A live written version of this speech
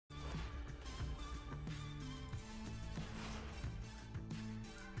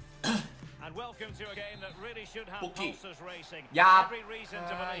And welcome to a game that really should have pulses racing. หยาบ Every reason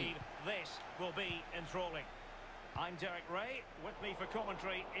to believe this will be enthralling. I'm Derek Ray. With me for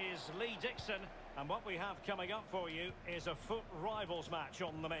commentary is Lee Dixon. And what we have coming up for you is a foot rivals match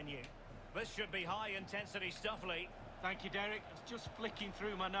on the menu. This should be high intensity stuff, Lee. Thank you, Derek. Just flicking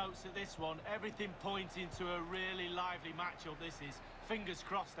through my notes at this one. Everything pointing to a really lively matchup. This is. Fingers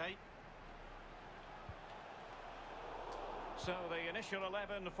crossed, eh? So the initial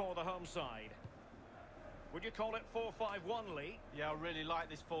 11 for the home side. Would you call it 4-5-1, Lee? Yeah, I really like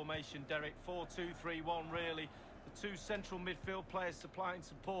this formation, Derek. 4-2-3-1, really. The two central midfield players supplying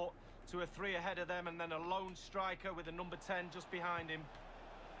support to a three ahead of them, and then a lone striker with a number 10 just behind him.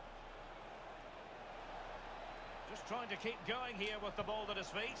 Just trying to keep going here with the ball at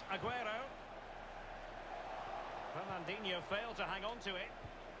his feet. Aguero. Fernandinho failed to hang on to it.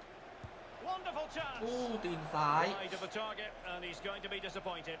 Wonderful chance. ตีนซ้าย Wide of the target, and he's going to be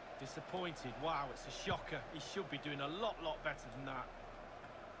disappointed. Disappointed. Wow, it's a shocker. He should be doing a lot better than that.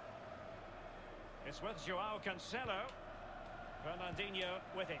 It's with Joao Cancelo. Fernandinho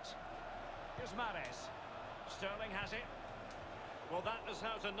with it. Here's Mahrez. Sterling has it. Well, that is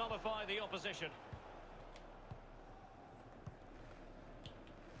how to nullify the opposition.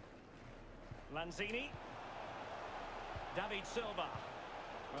 Lanzini. David Silva.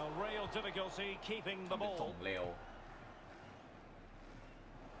 Well, real difficulty keeping the ส่ง ball. เร็ว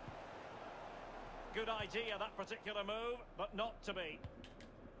Good idea, that particular move, but not to be.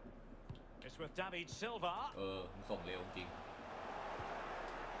 It's with David Silva. มันส่งเร็วจริง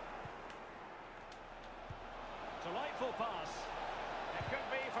Delightful pass. It could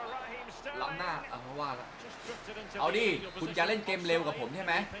be for Raheem ล้ำหน้า Sterling. เขาว่าแล้ว Just drifted into เอาดิ the ideal คุณจะเล่น position เกมเร็วกับผมใช่ไ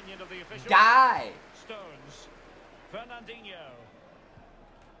หม offside, in the opinion of the official. ได้ Stones. Fernandinho.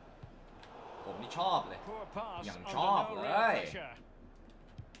 ผมนี่ชอบเลย Poor pass อย่าง under ชอบ no เล real ย pressure.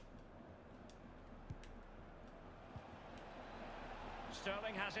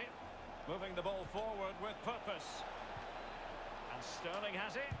 Sterling has it. Moving the ball forward with purpose. And Sterling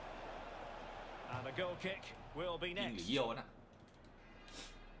has it. And a goal kick will be ยิงหรือ next. เยี่ยวนะ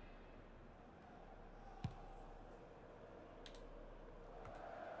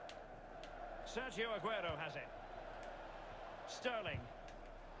Sergio Aguero has it. Sterling.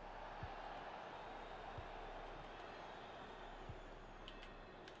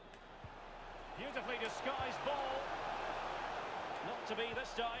 Beautifully disguised ball. Not to be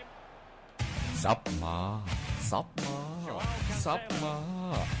this time. ซับมาซับมาซับมา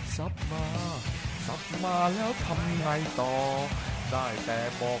ซับมาซับมาแล้วทำไงต่อได้แต่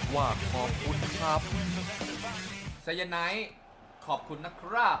บอกว่าขอบคุณครับ ไซยาไนท์ขอบคุณนะค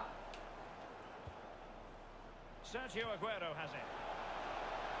รับ Sergio Aguero has it.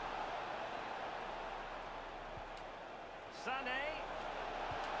 Sané.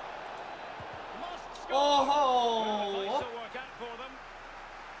 Must score. โอ้โห Nice to work out for them.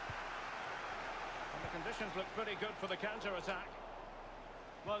 And the conditions look pretty good for the counter-attack.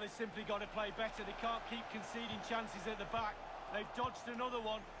 Well, they've simply got to play better. They can't keep conceding chances at the back. They've dodged another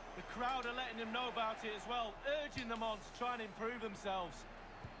one. The crowd are letting them know about it as well, urging them on to try and improve themselves.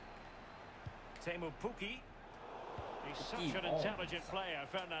 Teemu Pukki. He's such an intelligent player,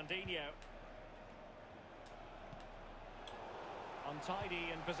 Fernandinho. Untidy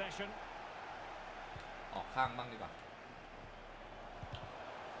in possession. ออกข้างบ้างดีกว่า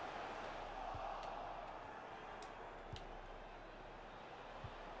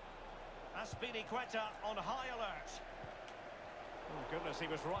Azpilicueta on high alert. Oh goodness, he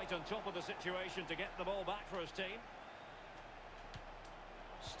was right on top of the situation to get the ball back for his team.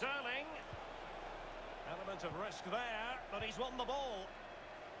 Sterling. Element of risk there, but he's won the ball.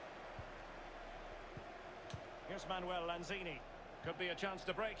 Here's Manuel Lanzini. Could be a chance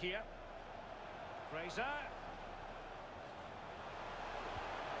to break here. Fraser.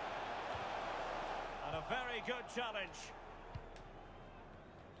 And a very good challenge.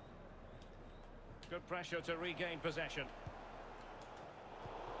 Good pressure to regain possession.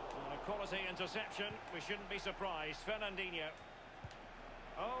 And a quality interception. We shouldn't be surprised. Fernandinho.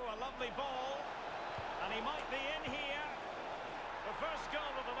 Oh, a lovely ball. And he might be in here. The first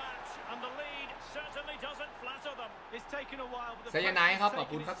goal of the match, and the lead certainly doesn't flatter them. It's taken a while, but the ไซยาไนท์ครับ ขอบ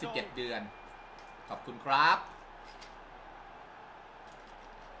คุณครับ 17 เดือน ขอบคุณครับ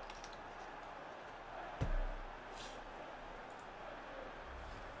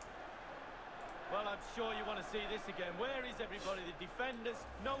Well, I'm sure you want to see this again. Where is everybody? The defenders,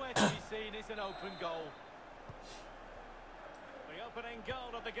 nowhere to be seen. It's an open goal. The opening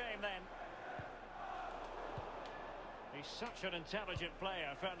goal of the game then. He's such an intelligent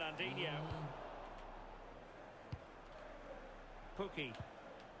player, Fernandinho. Pukki.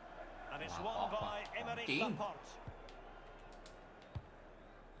 And it's won by Emery Laporte.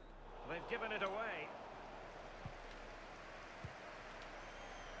 They've given it away.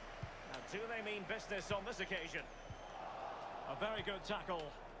 Now, do they mean business on this occasion? A very good tackle.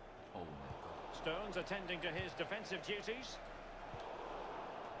 Oh my god. Stones attending to his defensive duties.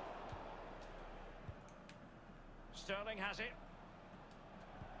 Sterling has it.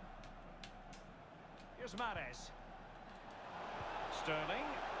 Here's Mahrez. Sterling.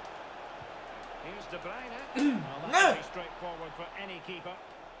 Here's De Bruyne. Well, that would be straightforward for any keeper.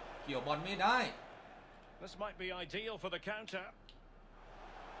 เกี่ยวบอลไม่ได้ This might be ideal for the counter.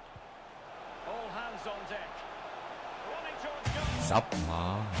 All hands on deck. Running towards goal. ซับมา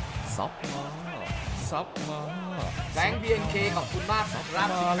ซับมาซับมา แบงค์ BNK ขอบคุณมากครับ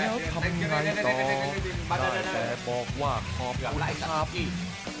มาแล้วทำไงต่อได้แต่บอกว่าขอบคุณครับ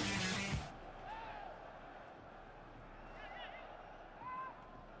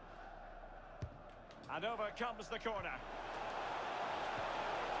And over comes the corner.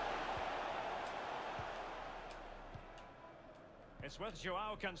 It's with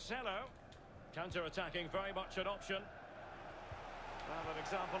Joao Cancelo. Counter-attacking, very much an option. Well, an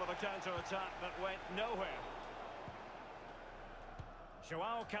example of a counter-attack that went nowhere.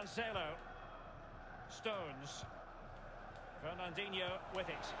 Joao Cancelo. Stones. Fernandinho with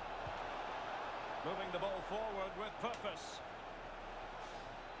it. Moving the ball forward with purpose.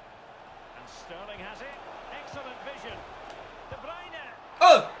 And Sterling has it. Excellent vision. De Bruyne.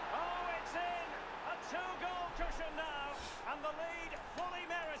 Oh, it's in. A 2-goal cushion now. And the lead fully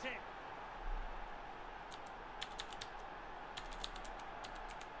merited.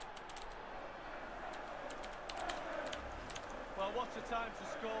 Well, what a time to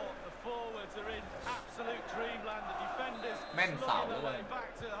score. The forwards are in absolute dreamland. The defenders slugging their way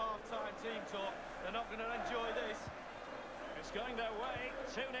back to the half-time team talk. They're not going to enjoy this. It's going their way.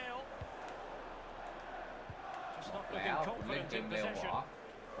 2-0. Just not looking แล้วคุณเล่น confident เกม in เร็วเหร possession. อ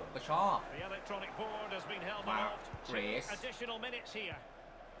ผมก็ชอบ The electronic board has been held Mark aloft. 2 Grace. additional minutes here.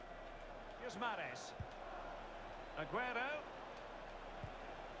 Here's Mahrez. Aguero.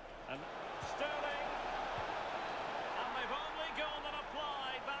 And Sterling. And they've only gone and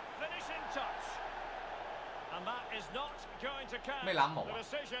applied that finishing touch. And that is not going to count. ไม่ล้ำหรอ The วะ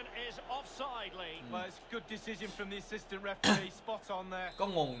decision is offside, Lee. Well, it's a good decision from the assistant referee. Spot on there. ก็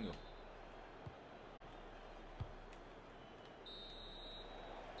งงอยู่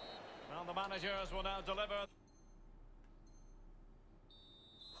Well, the managers will now deliver.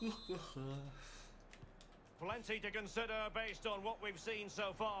 Plenty to consider based on what we've seen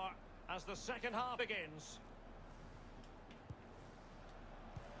so far as the second half begins.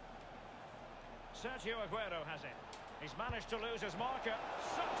 Sergio Aguero has it. He's managed to lose his marker.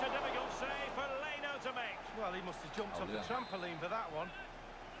 Such a difficult save for Leno to make. Well, he must have jumped off the trampoline for that one.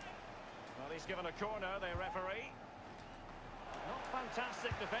 Well, he's given a corner, the referee. Not fantastic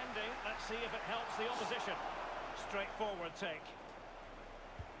defending. Let's see if it helps the opposition. Straightforward take.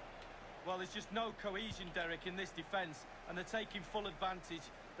 Well, there's just no cohesion, Derek, in this defence, and they're taking full advantage.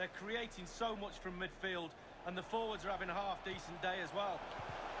 They're creating so much from midfield, and the forwards are having a half-decent day as well.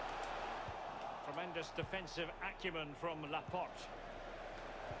 Tremendous defensive acumen from Laporte.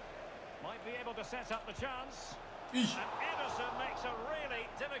 Might be able to set up the chance. And Ederson makes a really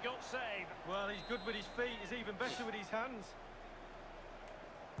difficult save. Well, he's good with his feet. He's even better with his hands.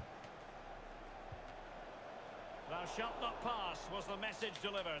 Thou shalt not pass was the message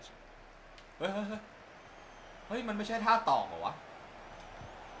delivered. เฮ้ยมันไม่ใช่ท่าต่อเหรอวะ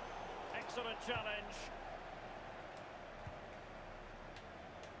Excellent challenge.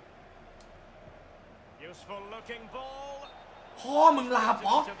 Useful looking ball. พ่อมึงลา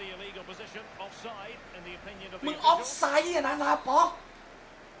ป๊อก To the illegal position, offside in the opinion of มึ the งออฟ official. ไซด์อะนะลาป๊อก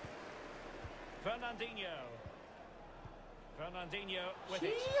Fernandinho. Fernandinho with เ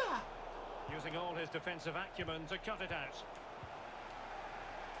ชี่ it. ย Using all his defensive acumen to cut it out.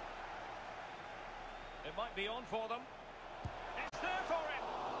 It might be on for them. It's there for him.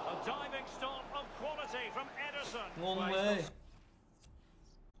 A diving stop of quality from Ederson. งงเลย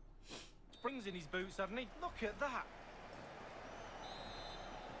Springs in his boots, hasn't he? Look at that.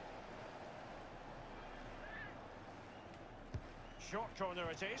 Short corner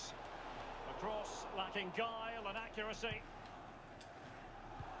it is. A cross lacking guile and accuracy.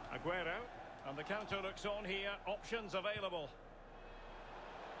 Aguero. And the counter looks on here. Options available.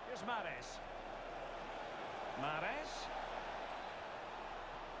 Here's Mahrez. Mahrez.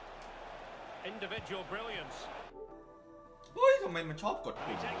 Individual brilliance. เฮ้ยทำไมมันชอบกด And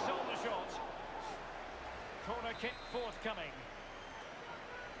ปุ่ he ม takes on the shot. Corner kick forthcoming.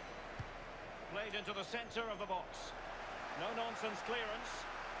 Played into the centre of the box. No nonsense clearance.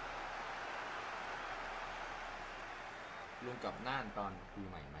 ลุงกับน่านตอนปี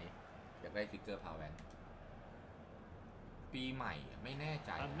ใหม่ไหมอยากได้ฟิกเกอร์พาวเวนปีใหม่ไม่แน่ใจ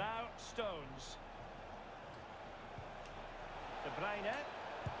And now Stones. De Bruyne.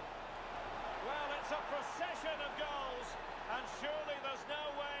 Well, it's a procession of goals, and surely there's no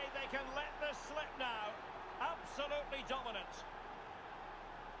way they can let this slip now. Absolutely dominant.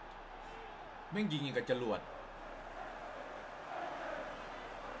 แม่งยิงกับจรวด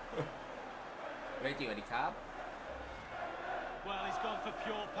เรจิสวัสดีครับ Well, he's gone for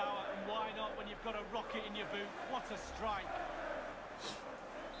pure power, and why not when you've got a rocket in your boot? What a strike.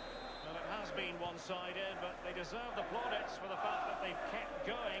 Well, it has been one-sided, but they deserve the plaudits for the fact that they've kept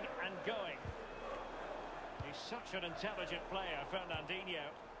going and going. He's such an intelligent player, Fernandinho.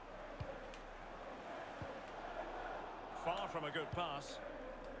 Far from a good pass.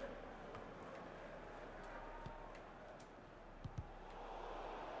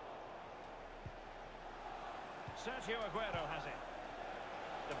 Sergio Aguero has it.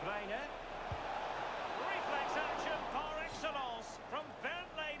 De Bruyne. Reflex action par excellence from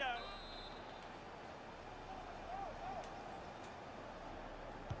Bernd Leno.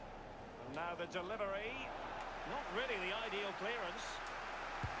 And now the delivery. Not really the ideal clearance.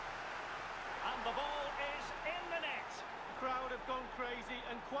 And the ball is in the net. The crowd have gone crazy,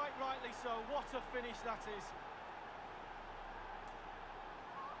 and quite rightly so. What a finish that is.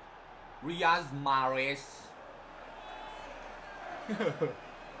 Riyad Mahrez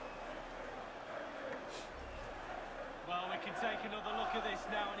Well, we can take another look at this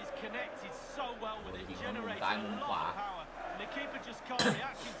now, and he's connected so well with it, generating a lot of power. And the keeper just can't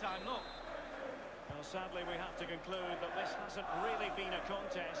react in time, look. Well, sadly, we have to conclude that this hasn't really been a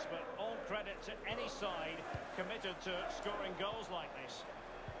contest, but all credit to any side committed to scoring goals like this.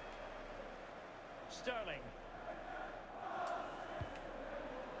 Sterling.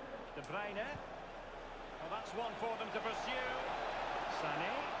 De Bruyne. Well, that's one for them to pursue.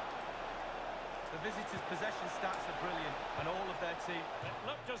 Sané. The visitors' possession stats are brilliant, and all of their team. It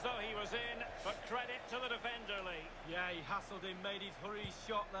looked as though he was in, but credit to the defender, Lee. Yeah, he hassled him, made his hurry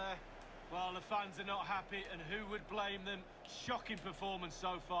shot there. Well, the fans are not happy, and who would blame them? Shocking performance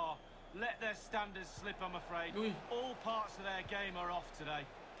so far. Let their standards slip, I'm afraid. All parts of their game are off today.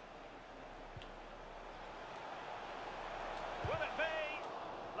 Will it be?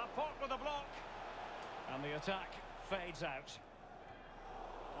 Laporte with a block. And the attack fades out.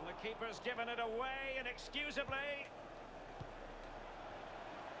 And the keeper's given it away inexcusably.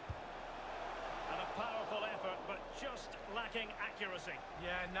 And a powerful effort, but just lacking accuracy.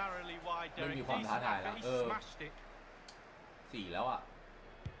 Yeah, narrowly wide, Derek. He smashed it. 4 แล้วอ่ะ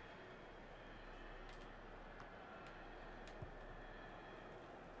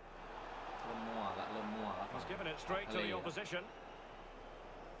เริ่มมั่วละ He's given it straight to the opposition.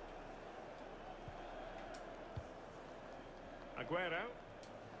 Aguero.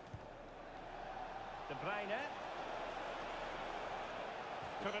 De Bruyne.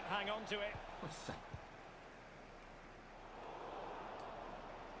 Couldn't hang on to it.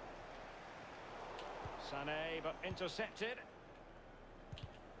 Sané, but intercepted.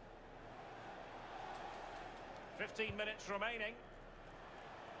 15 minutes remaining.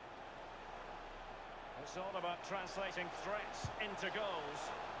 It's all about translating threats into goals.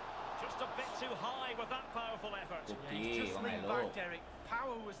 Just a bit too high with that powerful effort. Yeah, he's just leaned back, Derek.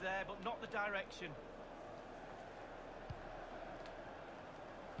 Power was there, but not the direction.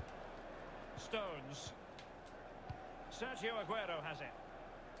 Stones. Sergio Aguero has it.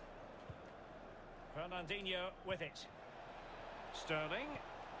 Fernandinho with it. Sterling.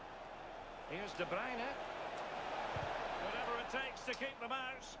 Here's De Bruyne. Whatever it takes to keep them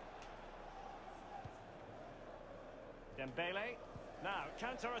out. Dembele. Now,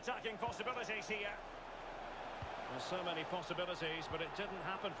 counter-attacking possibilities here. There's so many possibilities, but it didn't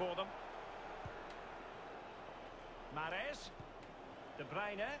happen for them. Mahrez. De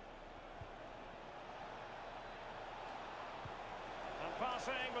Bruyne. And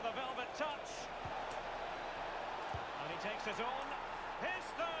passing with a velvet touch. And he takes it on. His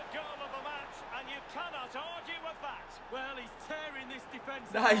third goal of the match, and you cannot argue with that. Well, he's tearing this defence.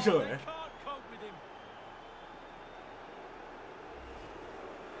 They can't cope with him.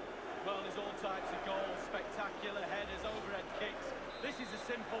 Well, there's all types of goals, spectacular headers, overhead kicks. This is a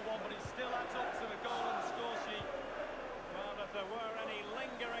simple one, but it still adds up to the goal on the score sheet. Well, if there were any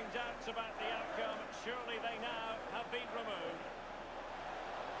lingering doubts about the outcome, surely they now have been removed.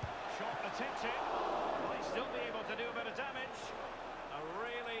 Shot attempts it. Will he still be able to do a bit of damage? A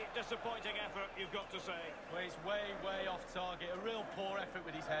really disappointing effort, you've got to say. Well, he's way, way off target. A real poor effort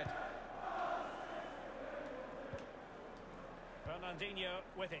with his head. Fernandinho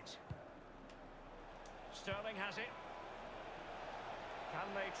with it. Sterling has it. Can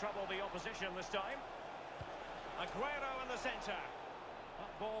they trouble the opposition this time? Aguero in the centre.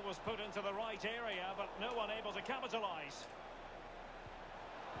 That ball was put into the right area, but no one able to capitalise.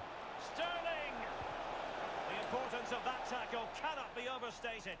 Sterling! The importance of that tackle cannot be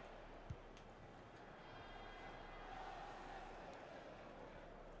overstated.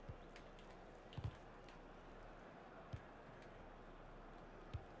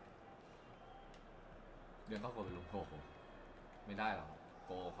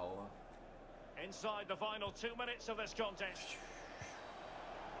 Inside the final 2 minutes of this contest.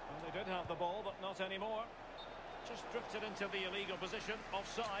 Well, they did have the ball, but not anymore. Just drifted into the illegal position,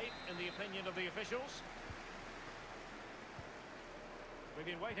 offside, in the opinion of the officials. We've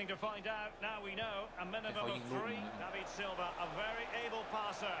been waiting to find out. Now we know. A minimum of 3. David Silva, a very able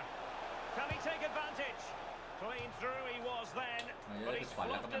passer. Can he take advantage? Clean through he was then, but he's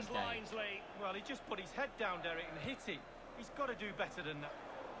fluffed his lines, Lee. Well, he just put his head down, Derek, and hit it. He's got to do better than that.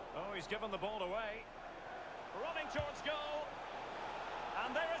 Oh, he's given the ball away. Running towards goal.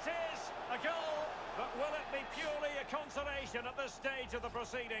 And there it is, a goal. But will it be purely a consolation at this stage of the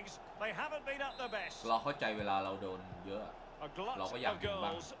proceedings? They haven't been at their best. เราเข้าใจเวลาเราโดนเยอะ A glut of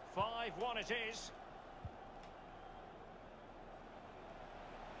goals. 5-1 it is.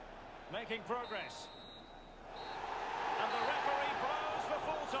 Making progress. And the referee blows for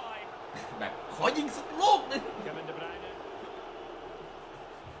full time. แบบขอยิงสักลูกนึง Kevin De Bruyne.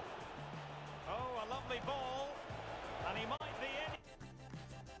 Oh, a lovely ball. And he might be in.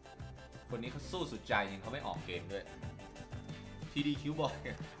 คนนี้เขาสู้สุดใจจริงเขาไม่ออกเกมด้วยทีดีคิวบอย